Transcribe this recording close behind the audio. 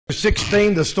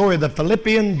16, the story of the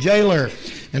Philippian jailer.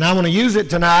 And I want to use it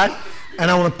tonight, and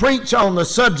I want to preach on the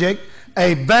subject,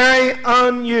 a very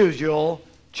unusual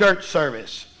church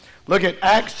service. Look at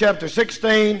Acts chapter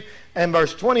 16 and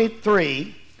verse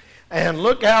 23, and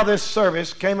look how this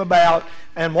service came about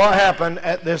and what happened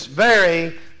at this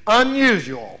very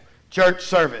unusual church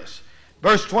service.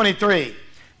 Verse 23,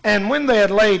 and when they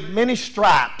had laid many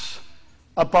stripes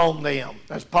upon them,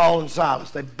 that's Paul and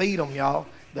Silas. They beat them, y'all.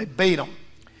 They beat them.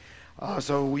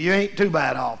 So you ain't too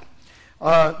bad off.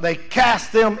 They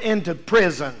cast them into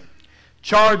prison,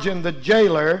 charging the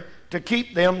jailer to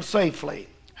keep them safely,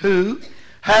 who,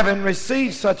 having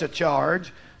received such a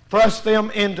charge, thrust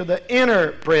them into the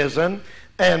inner prison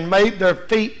and made their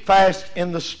feet fast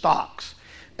in the stocks.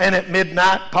 And at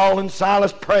midnight Paul and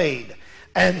Silas prayed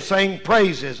and sang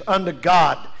praises unto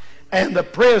God, and the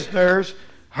prisoners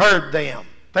heard them.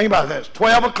 Think about this.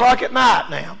 12 o'clock at night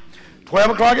now.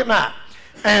 12 o'clock at night.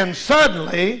 And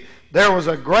suddenly there was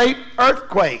a great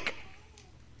earthquake,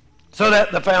 so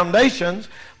that the foundations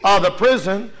of the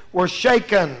prison were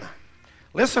shaken.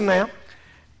 Listen now.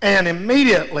 And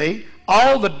immediately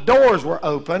all the doors were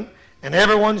open, and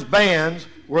everyone's bands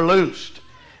were loosed.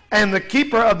 And the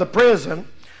keeper of the prison,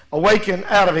 awakened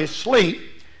out of his sleep,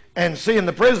 and seeing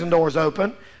the prison doors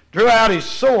open, drew out his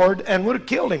sword and would have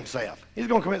killed himself. He's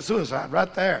going to commit suicide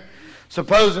right there,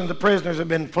 supposing the prisoners had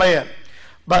been fled.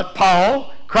 But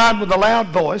Paul cried with a loud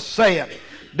voice, saying,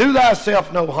 do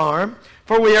thyself no harm,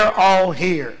 for we are all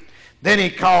here. Then he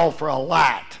called for a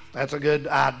light. That's a good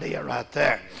idea right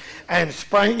there. And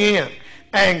sprang in,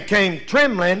 and came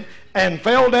trembling, and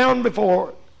fell down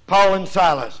before Paul and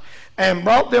Silas, and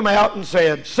brought them out and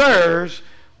said, sirs,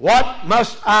 what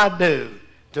must I do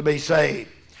to be saved?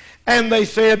 And they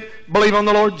said, believe on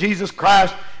the Lord Jesus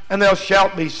Christ, and thou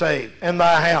shalt be saved, and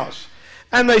thy house.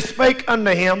 And they spake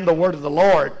unto him the word of the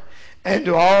Lord, and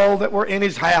to all that were in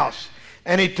his house.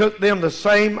 And he took them the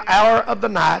same hour of the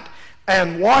night,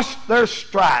 and washed their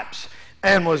stripes,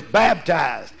 and was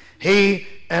baptized, he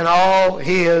and all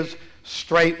his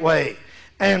straightway.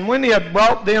 And when he had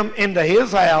brought them into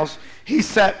his house, he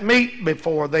set meat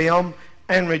before them,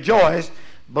 and rejoiced,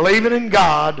 believing in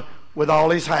God with all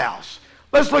his house.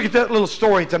 Let's look at that little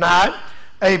story tonight.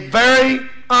 A very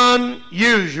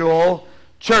unusual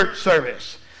church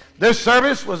service. This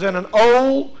service was in an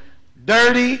old,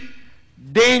 dirty,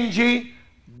 dingy,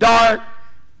 dark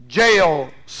jail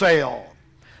cell.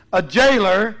 A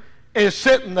jailer is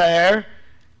sitting there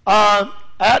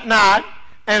at night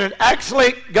and had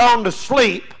actually gone to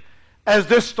sleep as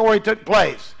this story took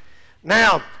place.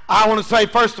 Now, I want to say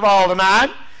first of all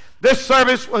tonight, this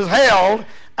service was held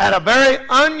at a very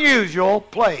unusual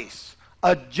place,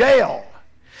 a jail.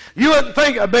 You wouldn't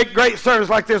think a big, great service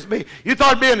like this would be. You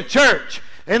thought it'd be in a church,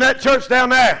 in that church down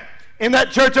there, in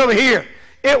that church over here.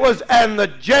 It was in the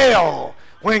jail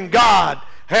when God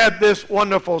had this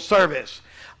wonderful service.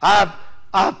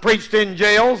 I've preached in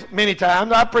jails many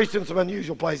times. I've preached in some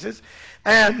unusual places.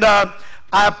 And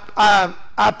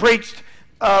I preached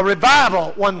a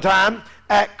revival one time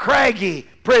at Craggy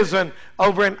Prison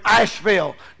over in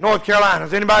Asheville, North Carolina.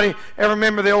 Does anybody ever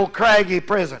remember the old Craggy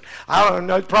Prison? I don't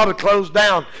know, it's probably closed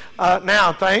down now,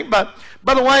 I think. But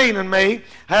Brother Wayne and me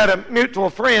had a mutual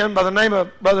friend by the name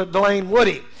of Brother Delane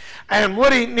Woody. And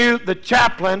Woody knew the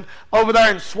chaplain over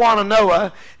there in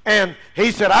Swannanoa, and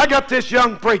he said, I got this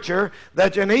young preacher,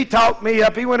 and he talked me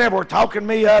up. He went everywhere talking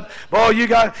me up. Boy, you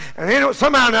got, and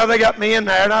somehow or another they got me in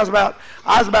there, and I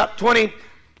was about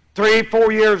 23,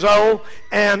 4 years old,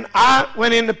 and I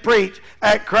went in to preach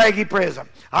at Craggy Prison.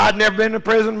 I'd never been to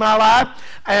prison in my life,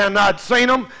 and I'd seen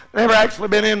them, never actually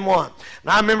been in one.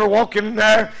 And I remember walking in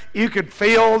there, you could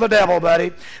feel the devil,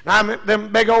 buddy. And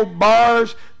them big old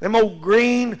bars, them old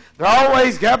green, they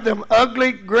always got them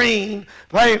ugly green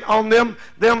paint on them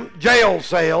jail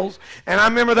cells. And I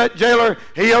remember that jailer,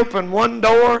 he opened one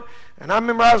door, and I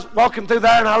remember I was walking through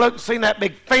there, and I looked and seen that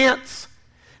big fence,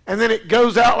 and then it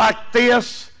goes out like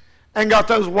this, and got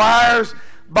those wires,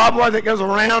 barbed wire that goes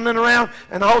around and around.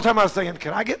 And the whole time I was thinking,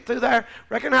 can I get through there?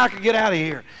 Reckon I could get out of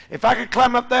here. If I could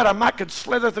climb up that, I might could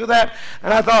slither through that.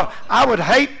 And I thought, I would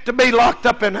hate to be locked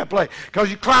up in that place,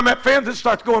 because you climb that fence, it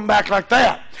starts going back like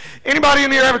that. Anybody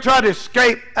in here ever tried to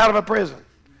escape out of a prison?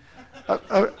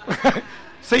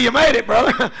 See, you made it,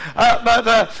 brother.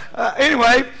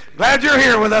 Anyway, glad you're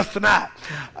here with us tonight.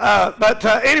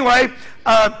 Anyway,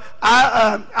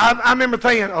 I remember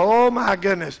thinking, oh my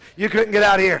goodness, you couldn't get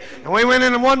out of here. And we went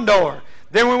into one door.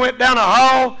 Then we went down a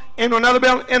hall into another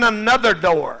building, in another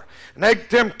door. And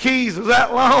them keys was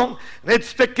that long, and they'd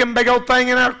stick them big old thing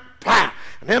in our plow.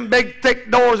 And them big, thick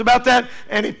doors about that,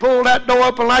 and he pulled that door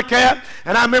open like that,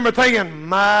 and I remember thinking,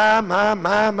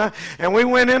 my. And we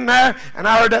went in there, and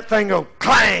I heard that thing go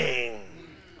clang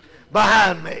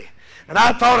behind me. And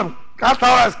I thought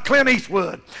I was Clint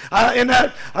Eastwood in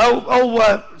that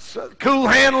old Cool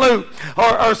Hand Luke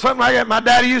or something like that. My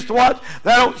daddy used to watch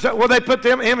that. Well, they put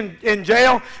him in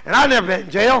jail, and I'd never been in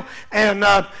jail. And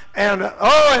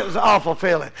it was an awful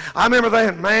feeling. I remember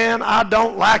thinking, man, I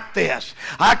don't like this.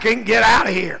 I can't get out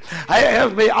of here. It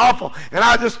would be awful. And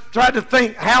I just tried to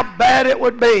think how bad it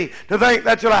would be to think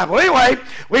that's your life. Well, anyway,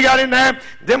 we got in there.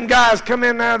 Them guys come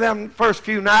in there them first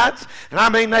few nights, and I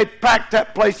mean, they packed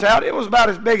that place out. It was about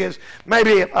as big as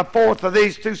maybe a fourth of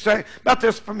these two, about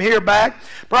this from here back,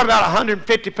 probably about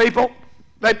 150 people.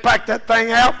 They packed that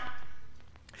thing out.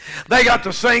 They got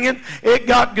to singing. It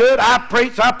got good. I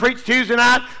preached Tuesday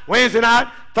night, Wednesday night,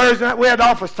 Thursday night. We had the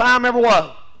office time ever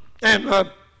was. And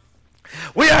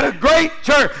we had a great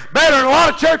church, better than a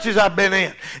lot of churches I've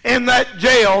been in that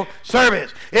jail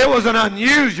service. It was an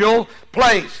unusual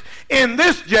place. In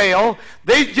this jail,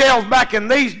 these jails back in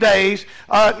these days,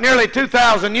 nearly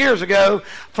 2,000 years ago,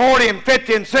 40 and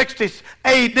 50 and 60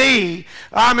 A.D.,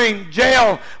 I mean,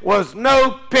 jail was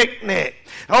no picnic.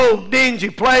 Old dingy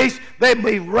place, there'd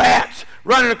be rats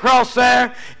running across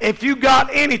there. If you got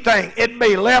anything, it'd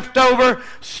be leftover,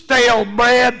 stale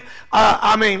bread,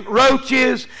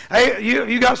 roaches. Hey,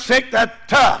 you got sick, that's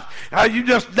tough. You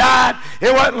just died.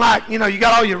 It wasn't like, you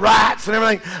got all your rights and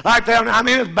everything like that. I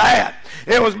mean, it was bad.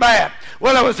 It was bad.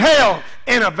 Well, it was held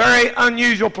in a very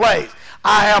unusual place.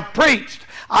 I have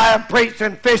preached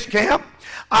in fish camp.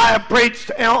 I have preached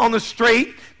on the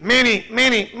street,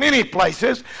 many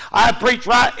places. I have preached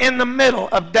right in the middle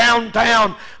of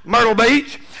downtown Myrtle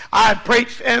Beach. I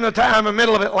preached in the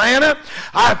middle of Atlanta.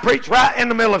 I preached right in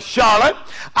the middle of Charlotte.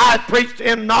 I preached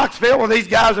in Knoxville, where these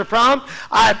guys are from.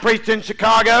 I preached in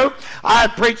Chicago. I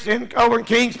preached over in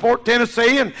Kingsport,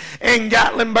 Tennessee, and in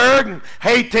Gatlinburg, and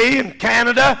Haiti, and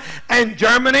Canada, and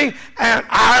Germany, and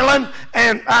Ireland.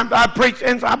 And I've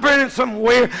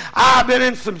been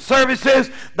in some services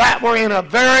that were in a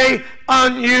very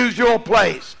unusual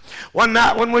place. One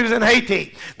night when we was in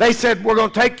Haiti, they said, we're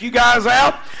going to take you guys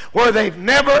out where they've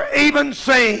never even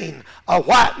seen a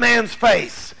white man's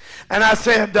face. And I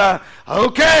said,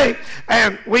 okay.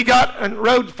 And we got and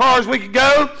rode as far as we could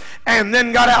go, and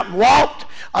then got out and walked.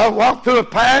 I walked through a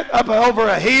path up over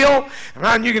a hill,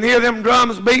 and you can hear them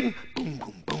drums beating. Boom,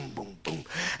 boom, boom, boom, boom.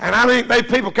 And I mean, they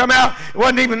people come out. It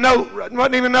wasn't even no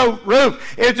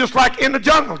roof. It was just like in the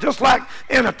jungle, just like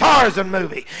in a Tarzan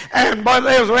movie. And boy,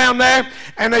 they was around there,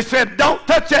 and they said, "Don't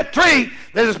touch that tree.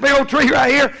 There's this big old tree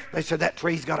right here." They said that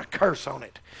tree's got a curse on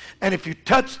it, and if you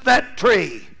touch that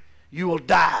tree, you will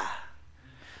die.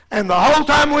 And the whole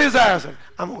time we was there, I said,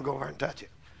 "I'm gonna go over and touch it.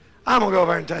 I'm going to go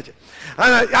over and touch it."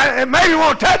 I maybe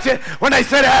won't touch it when they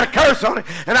said it had a curse on it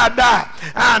and I'd die.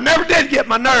 I never did get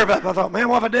my nerve up. I thought, man,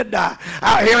 what if I did die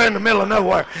out here in the middle of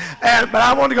nowhere? But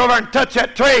I wanted to go over and touch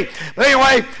that tree. But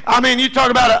anyway, I mean, you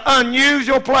talk about an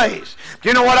unusual place. Do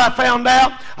you know what I found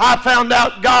out? I found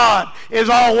out God is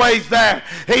always there.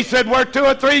 He said, where two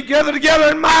or three gather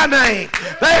together in my name,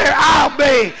 there I'll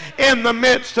be in the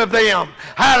midst of them.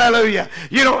 Hallelujah.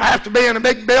 You don't have to be in a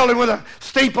big building with a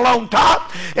steeple on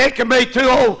top. It can be two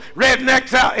old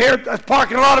rednecks out here that's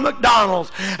parking a lot of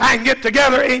McDonald's and get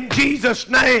together in Jesus'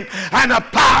 name and the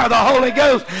power of the Holy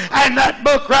Ghost and that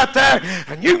book right there,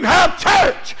 and you can have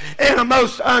church in a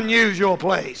most unusual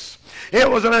place. It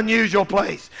was an unusual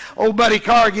place. Old buddy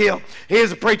Cargill, he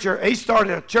is a preacher. He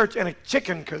started a church in a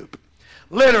chicken coop.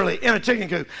 Literally in a chicken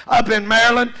coop up in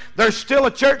Maryland. There's still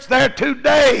a church there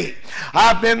today.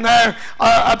 I've been there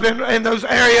up in those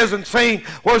areas and seen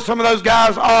where some of those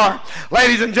guys are.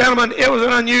 Ladies and gentlemen, it was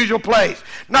an unusual place.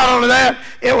 Not only that,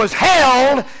 it was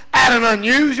held at an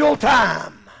unusual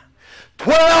time.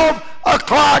 12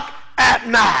 o'clock at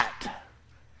night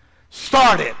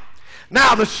started.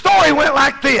 Now the story went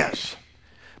like this.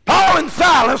 Paul and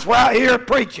Silas were out here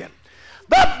preaching.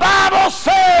 The Bible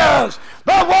says,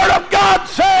 the Word of God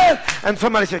says, and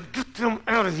somebody said, get them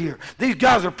out of here. These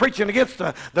guys are preaching against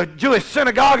the Jewish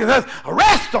synagogue, and says,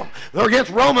 arrest them. They're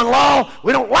against Roman law.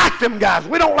 We don't like them guys.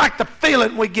 We don't like the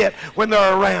feeling we get when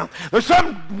they're around. There's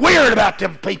something weird about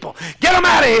them people. Get them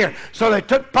out of here. So they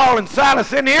took Paul and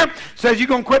Silas in here, says, you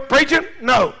going to quit preaching?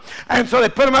 No. And so they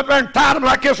put them up there and tied them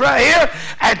like this right here,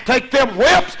 and take them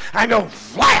whips and go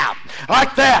flap.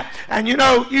 like that. And you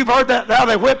know, you've heard that, how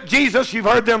they whipped Jesus. You've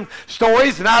heard them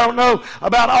stories, and I don't know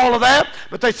about all of that,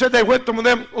 but they said they whipped them with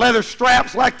them leather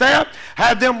straps like that,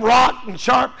 had them rock and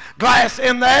sharp glass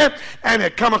in there, and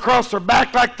it come across their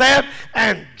back like that,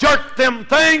 and jerked them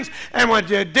things, and when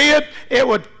you did, it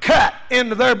would cut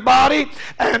into their body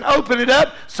and open it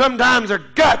up. Sometimes their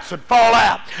guts would fall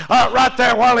out right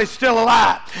there while they're still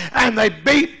alive. And they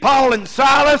beat Paul and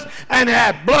Silas, and they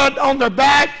had blood on their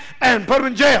back, and put them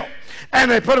in jail.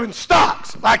 And they put them in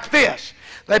stocks like this.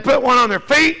 They put one on their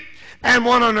feet and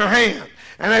one on their hand.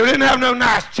 And they didn't have no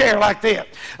nice chair like this.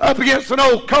 Up against an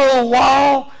old cold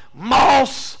wall,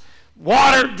 moss,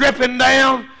 water dripping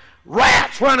down,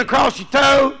 rats running across your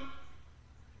toe.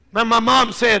 Then my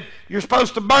mom said, you're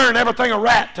supposed to burn everything a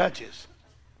rat touches.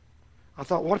 I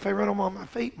thought, what if they run them on my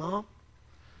feet, Mom?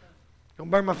 Gonna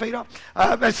burn my feet off?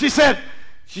 And she said,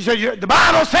 the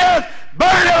Bible says,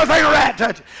 burn everything a rat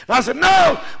touches. And I said,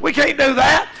 no, we can't do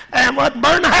that. And what?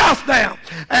 Burn the house down.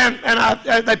 And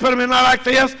they put them in like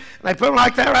this, and they put them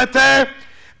like that right there,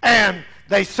 and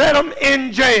they set them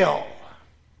in jail.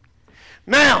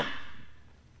 Now,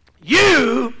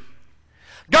 you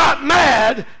got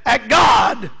mad at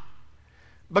God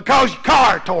because your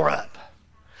car tore up,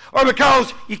 or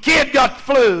because your kid got the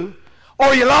flu,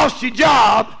 or you lost your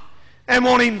job and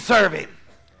won't even serve him.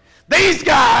 These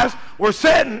guys were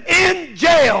sitting in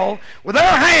jail with their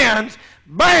hands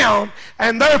bound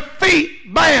and their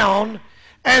feet bound,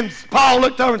 and Paul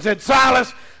looked over and said,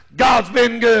 Silas, God's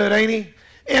been good, ain't he,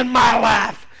 in my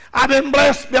life. I've been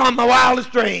blessed beyond my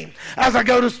wildest dream as I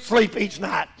go to sleep each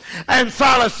night. And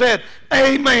Silas said,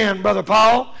 amen, Brother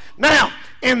Paul. Now,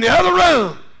 in the other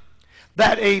room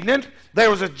that evening, there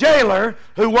was a jailer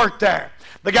who worked there.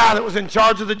 The guy that was in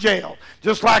charge of the jail.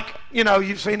 Just like, you know,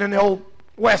 you've seen in the old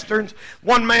westerns,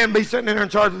 one man be sitting in there in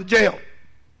charge of the jail.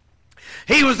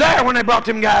 He was there when they brought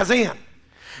them guys in.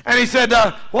 And he said,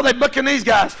 what are they booking these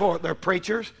guys for? They're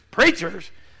preachers. Preachers?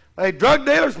 Are they drug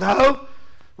dealers? No.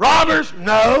 Robbers?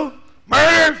 No.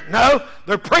 Murderers? No.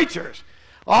 They're preachers.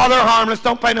 Oh, they're harmless.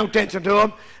 Don't pay no attention to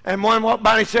them. And one walked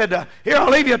by and he said, here, I'll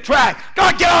leave you a tract. Go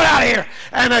on, get on out of here.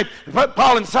 And they put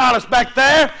Paul and Silas back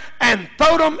there and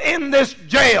threw them in this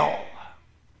jail.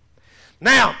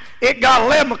 Now, it got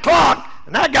 11 o'clock,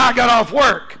 and that guy got off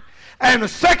work. And the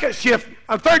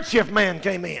third shift man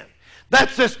came in.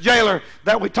 That's this jailer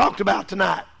that we talked about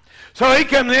tonight. So he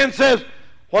comes in and says,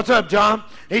 what's up, John?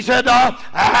 He said,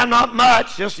 not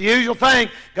much, just the usual thing.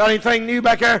 Got anything new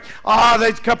back there?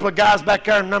 There's a couple of guys back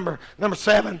there, number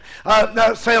 7.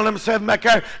 Cell number 7 back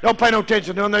there. Don't pay no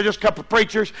attention to them. They're just a couple of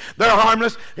preachers. They're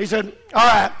harmless. He said,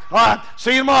 all right.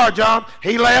 See you tomorrow, John.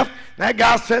 He left. That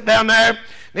guy sat down there.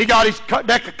 He got his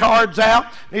deck of cards out.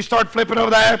 And he started flipping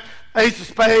over there. Ace of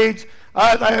spades.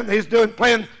 He's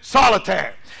playing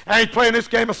solitaire. And he's playing this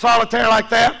game of solitaire like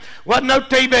that. Wasn't no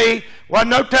TV. Wasn't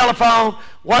no telephone.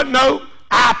 Wasn't no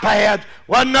iPad.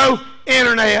 Wasn't no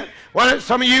internet.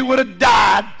 Some of you would have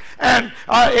died. And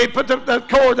he put the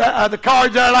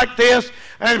cards there like this.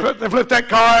 And he flipped that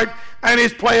card. And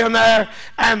he's playing there.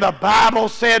 And the Bible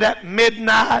said at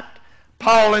midnight,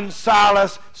 Paul and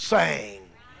Silas sang.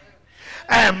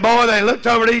 And boy, they looked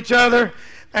over at each other,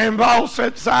 and Paul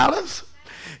said, Silas,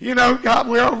 you know, God,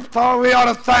 we ought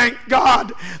to thank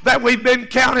God that we've been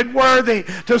counted worthy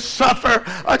to suffer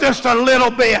just a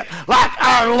little bit like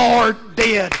our Lord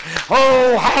did.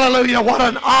 Oh, hallelujah, what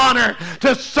an honor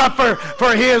to suffer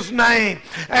for his name.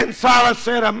 And Silas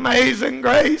said, amazing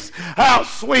grace, how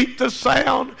sweet the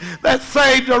sound that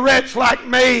saved a wretch like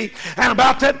me. And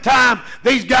about that time,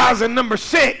 these guys in number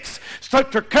 6 took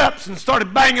their cups and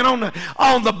started banging on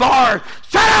the bar.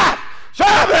 Shut up! Shut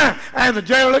up there! And the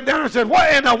jailer looked down and said,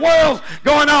 what in the world's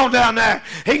going on down there?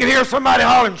 He could hear somebody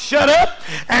hollering, shut up,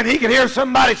 and he could hear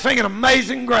somebody singing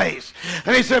Amazing Grace.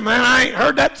 And he said, man, I ain't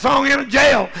heard that song in a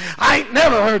jail. I ain't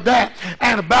never heard that.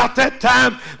 And about that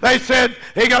time, they said,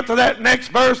 he got to that next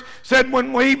verse, said,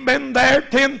 when we've been there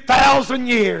 10,000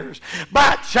 years,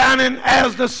 bright shining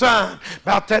as the sun.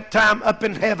 About that time up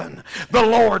in heaven, the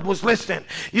Lord was listening.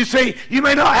 You see, you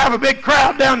may not have a big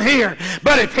crowd down here,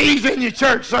 but if he's in your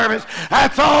church service,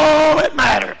 that's all that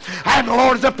matters. And the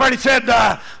Lord is up there and he said,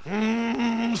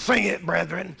 sing it,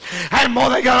 brethren. And boy,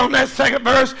 they got on that second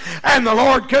verse, and the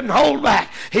Lord couldn't hold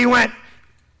back. He went,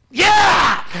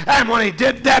 yeah! And when he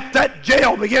did that, that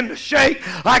jail began to shake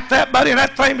like that, buddy, and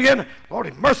that thing began to Lord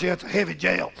have mercy, that's a heavy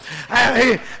jail.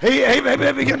 And he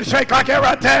began to shake like that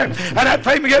right there. And that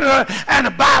thing began to, and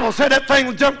the Bible said that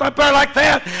thing jumped up there like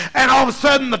that. And all of a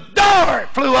sudden the door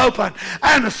flew open.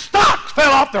 And the stocks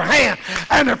fell off their hand.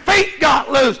 And their feet got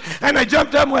loose. And they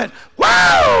jumped up and went,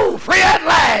 whoa, free at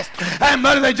last. And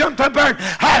buddy, they jumped up there and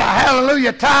had a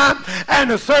hallelujah time.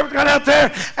 And the servant got out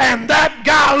there. And that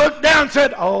guy looked down and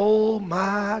said, oh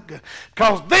my God.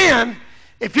 Because then,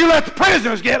 if you let the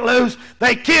prisoners get loose,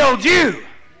 they killed you.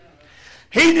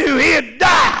 He knew he'd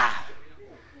die.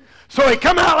 So he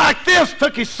come out like this,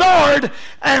 took his sword,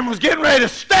 and was getting ready to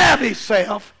stab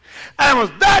himself, and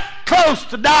was that close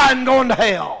to dying and going to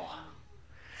hell.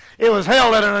 It was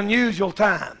hell at an unusual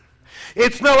time.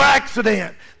 It's no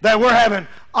accident that we're having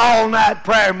all-night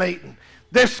prayer meeting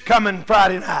this coming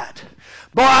Friday night.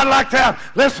 Boy, I'd like to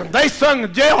have, listen, they sung the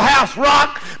Jailhouse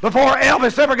Rock before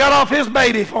Elvis ever got off his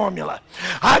baby formula.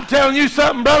 I'm telling you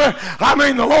something, brother. I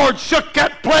mean, the Lord shook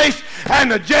that place,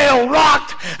 and the jail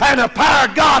rocked, and the power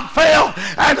of God fell,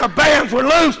 and the bands were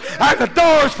loose, and the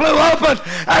doors flew open,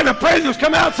 and the prisoners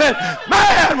come out and said,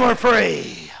 man, we're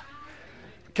free.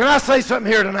 Can I say something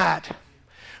here tonight?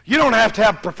 You don't have to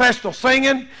have professional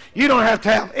singing. You don't have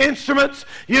to have instruments.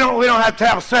 We don't have to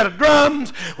have a set of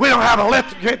drums. We don't have an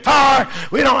electric guitar.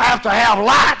 We don't have to have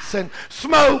lights and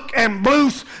smoke and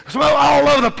blue smoke all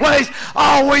over the place.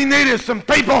 All we need is some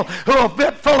people who are a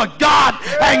bit full of God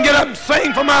and get up and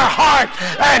sing from our heart.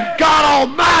 And God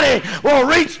Almighty will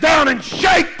reach down and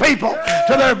shake people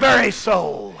to their very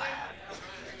soul.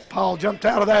 Paul jumped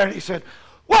out of there and he said,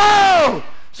 whoa!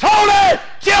 Hold it!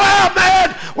 Chill out,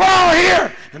 man! We're all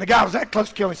here! And the guy was that close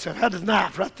to killing himself. Had his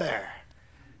knife right there.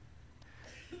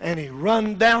 And he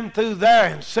run down through there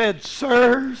and said,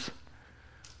 sirs,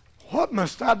 what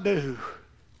must I do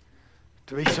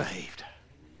to be saved?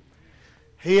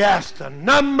 He asked the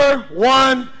number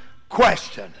one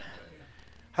question.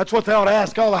 That's what they ought to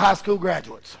ask all the high school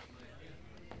graduates.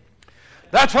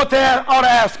 That's what they ought to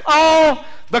ask all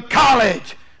the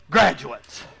college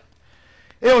graduates.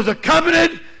 It was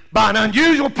accompanied by an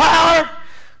unusual power,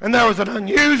 and there was an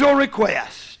unusual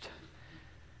request.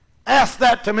 Ask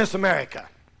that to Miss America.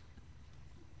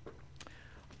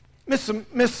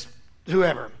 Miss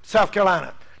whoever, South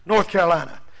Carolina, North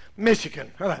Carolina,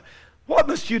 Michigan. What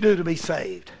must you do to be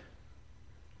saved?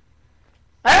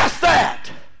 Ask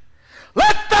that.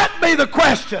 Let that be the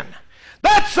question.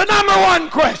 That's the number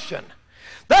one question.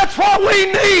 That's what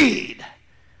we need.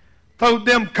 Throwed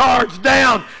them cards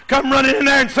down, come running in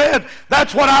there and said,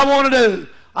 that's what I want to do.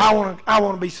 I want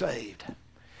to be saved.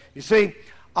 You see,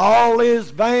 all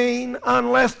is vain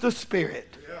unless the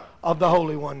Spirit of the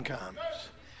Holy One comes.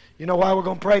 You know why we're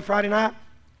going to pray Friday night?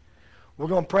 We're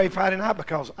going to pray Friday night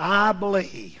because I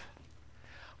believe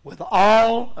with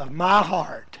all of my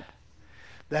heart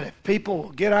that if people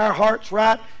will get our hearts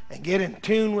right and get in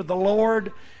tune with the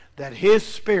Lord, that His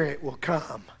Spirit will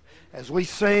come as we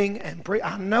sing and pray.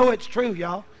 I know it's true,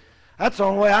 y'all. That's the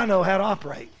only way I know how to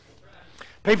operate.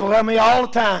 People tell me all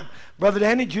the time, Brother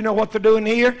Danny, do you know what they're doing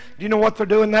here? Do you know what they're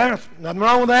doing there? There's nothing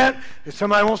wrong with that. If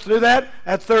somebody wants to do that,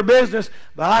 that's their business.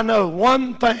 But I know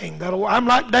one thing. I'm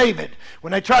like David when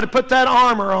they try to put that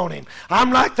armor on him.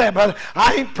 I'm like that, brother.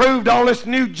 I ain't proved all this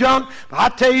new junk. But I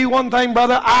tell you one thing,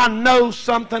 brother. I know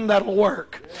something that'll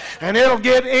work. And it'll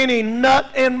get any nut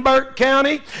in Burt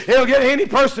County. It'll get any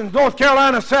person in North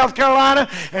Carolina, South Carolina.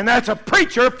 And that's a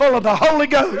preacher full of the Holy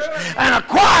Ghost. And a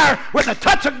choir with a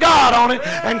touch of God on it.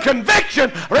 And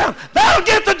conviction around. That'll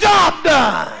get the job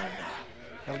done.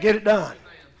 That'll get it done.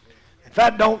 If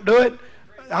that don't do it,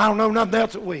 I don't know nothing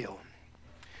else that will.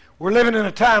 We're living in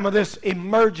a time of this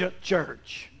emergent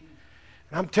church.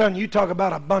 And I'm telling you, talk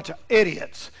about a bunch of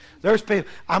idiots. There's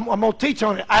people, I'm going to teach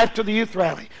on it after the youth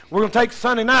rally. We're going to take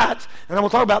Sunday nights, and I'm going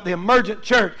to talk about the emergent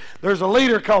church. There's a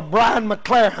leader called Bryan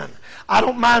McClurg. I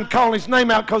don't mind calling his name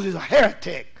out because he's a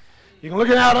heretic. You can look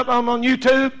it out up on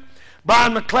YouTube.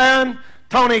 Bryan McClurg.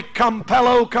 Tony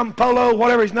Campolo,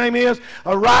 whatever his name is,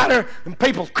 a writer, and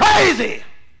people's crazy.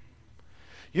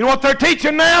 You know what they're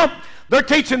teaching now? They're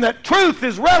teaching that truth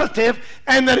is relative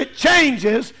and that it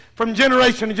changes from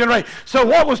generation to generation. So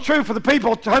what was true for the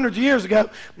people hundreds of years ago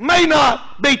may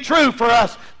not be true for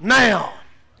us now.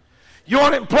 You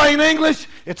want it in plain English?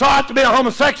 It's all right to be a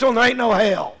homosexual and there ain't no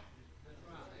hell.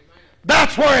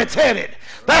 That's where it's headed.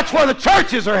 That's where the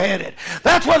churches are headed.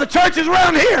 That's where the churches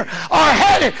around here are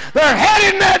headed. They're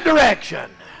headed in that direction.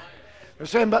 They're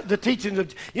saying about the teachings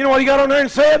of... You know what he got on there and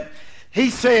said?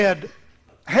 He said,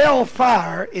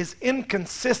 hellfire is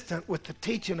inconsistent with the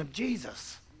teaching of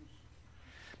Jesus.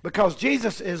 Because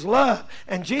Jesus is love.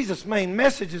 And Jesus' main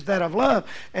message is that of love.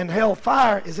 And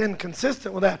hellfire is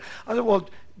inconsistent with that. I said, well,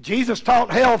 Jesus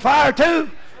taught hellfire too.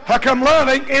 How come love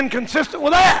ain't inconsistent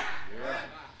with that?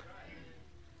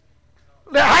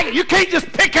 You can't just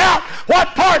pick out what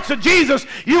parts of Jesus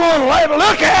you want to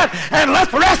look at and let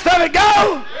the rest of it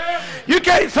go. You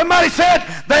can't. Somebody said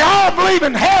they all believe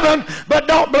in heaven but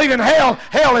don't believe in hell.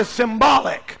 Hell is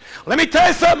symbolic. Let me tell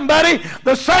you something, buddy.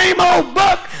 The same old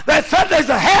book that said there's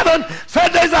a heaven said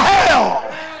there's a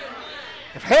hell.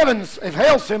 If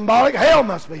hell's symbolic, hell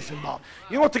must be symbolic.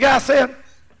 You know what the guy said?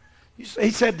 He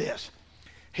said this.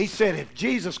 He said, if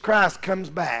Jesus Christ comes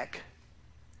back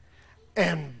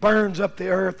and burns up the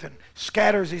earth and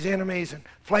scatters his enemies and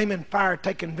flaming fire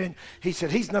taking vengeance, he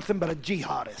said he's nothing but a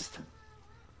jihadist.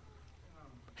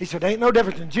 He said there ain't no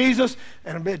difference in Jesus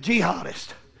and a jihadist,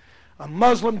 a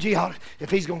Muslim jihadist,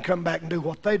 if he's going to come back and do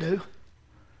what they do.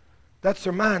 That's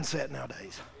their mindset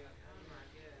nowadays.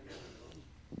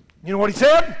 You know what he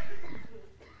said?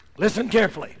 Listen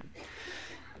carefully.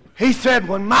 He said,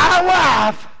 when my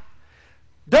wife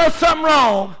does something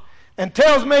wrong and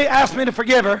asks me to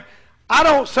forgive her, I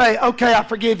don't say, okay, I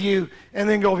forgive you, and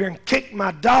then go over here and kick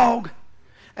my dog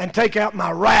and take out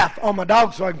my wrath on my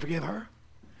dog so I can forgive her.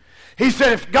 He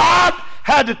said if God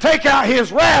had to take out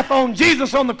his wrath on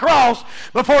Jesus on the cross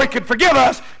before he could forgive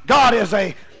us, God is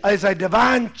a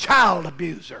divine child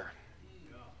abuser.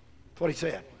 That's what he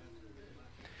said.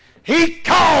 He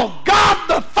called God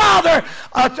the Father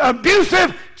an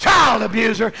abusive child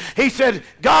abuser. He said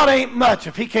God ain't much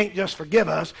if he can't just forgive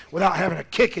us without having to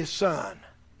kick his son.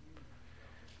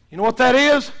 You know what that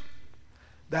is?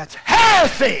 That's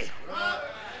heresy.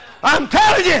 I'm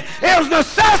telling you, it was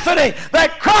necessity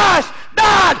that Christ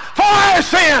died for our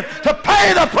sin, to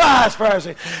pay the price for our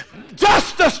sin.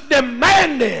 Justice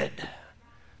demanded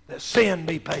that sin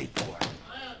be paid for.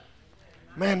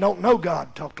 Man don't know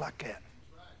God talk like that.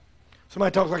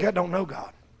 Somebody talks like that don't know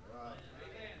God.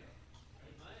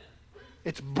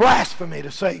 It's blasphemy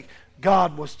to say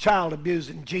God was child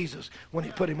abusing Jesus when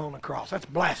he put him on the cross. That's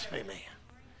blasphemy.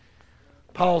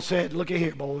 Paul said, look at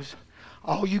here, boys.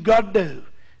 All you got to do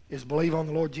is believe on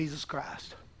the Lord Jesus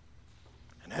Christ.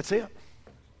 And that's it.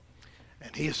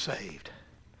 And he is saved.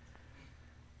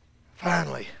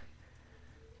 Finally,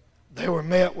 they were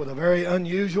met with a very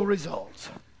unusual results.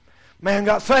 Man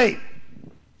got saved.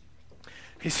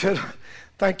 He said,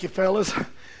 thank you, fellas.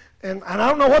 And I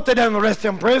don't know what they done with the rest of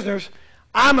them prisoners.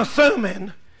 I'm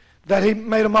assuming that he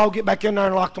made them all get back in there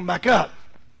and locked them back up.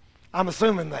 I'm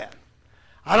assuming that.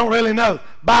 I don't really know.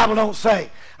 Bible don't say.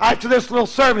 After this little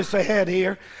service they had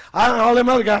here, all them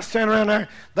other guys standing around there,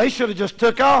 they should have just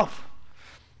took off.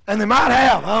 And they might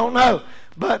have. I don't know.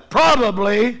 But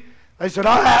probably they said,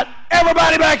 all right,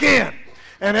 everybody back in.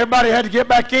 And everybody had to get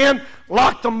back in,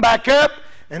 locked them back up.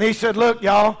 And he said, look,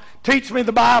 y'all, teach me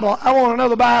the Bible. I want to know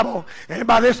the Bible. And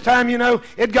by this time, you know,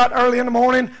 it got early in the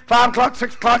morning, 5 o'clock,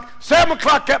 6 o'clock, 7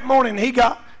 o'clock that morning, he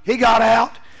got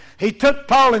out. He took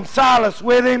Paul and Silas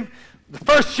with him. The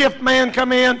first shift man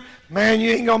come in. Man,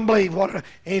 you ain't going to believe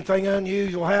anything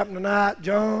unusual happened tonight,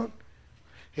 John.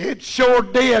 It sure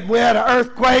did. We had an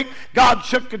earthquake. God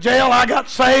shook the jail. I got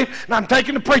saved. And I'm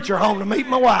taking the preacher home to meet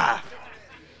my wife.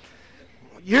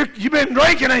 You've been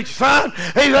drinking, ain't you, son?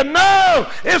 He said, no,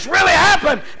 it's really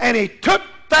happened. And he took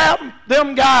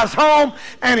them guys home,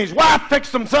 and his wife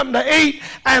fixed them something to eat,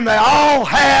 and they all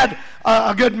had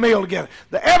a good meal together.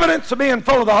 The evidence of being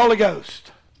full of the Holy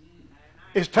Ghost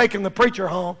is taking the preacher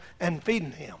home and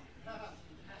feeding him.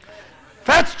 If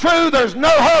that's true, there's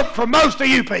no hope for most of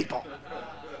you people.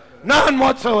 None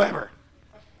whatsoever.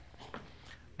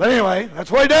 But anyway,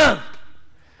 that's what he done.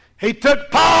 He took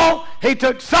Paul, he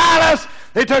took Silas,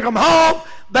 they took them home,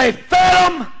 they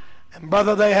fed them, and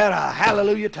brother, they had a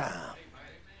hallelujah time.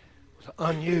 It was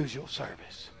an unusual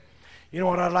service. You know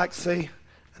what I'd like to see?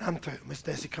 And I'm through. Miss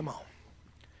Desi, come on.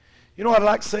 You know what I'd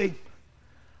like to see?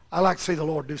 I'd like to see the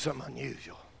Lord do something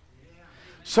unusual.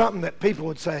 Something that people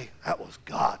would say, that was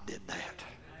God did that.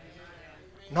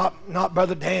 Not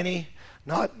Brother Danny,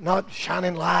 not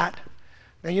shining light.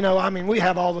 Now, you know, I mean, we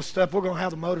have all this stuff. We're going to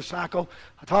have the motorcycle.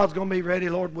 Todd's going to be ready,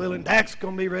 Lord willing. Dak's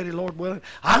going to be ready, Lord willing.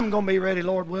 I'm going to be ready,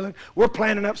 Lord willing. We're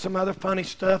planning up some other funny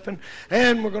stuff, and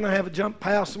we're going to have a jump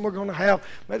house, and we're going to have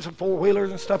maybe some four-wheelers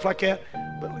and stuff like that.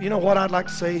 But you know what I'd like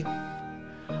to see?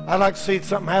 I'd like to see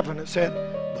something happen that said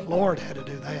the Lord had to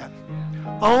do that.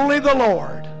 Only the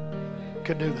Lord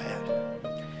could do that.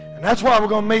 And that's why we're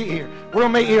going to meet here. We're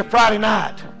going to meet here Friday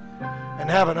night and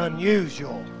have an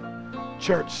unusual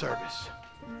church service.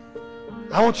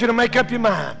 I want you to make up your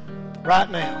mind right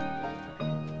now.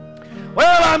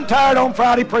 Well, I'm tired on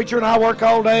Friday, preacher, and I work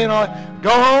all day, and I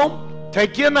go home,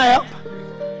 take you a nap,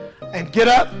 and get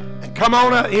up and come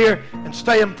on out here and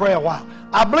stay and pray a while.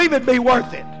 I believe it'd be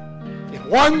worth it if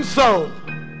One soul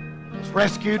is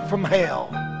rescued from hell.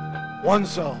 One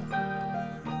soul.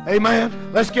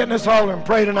 Amen. Let's get in this altar and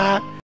pray tonight.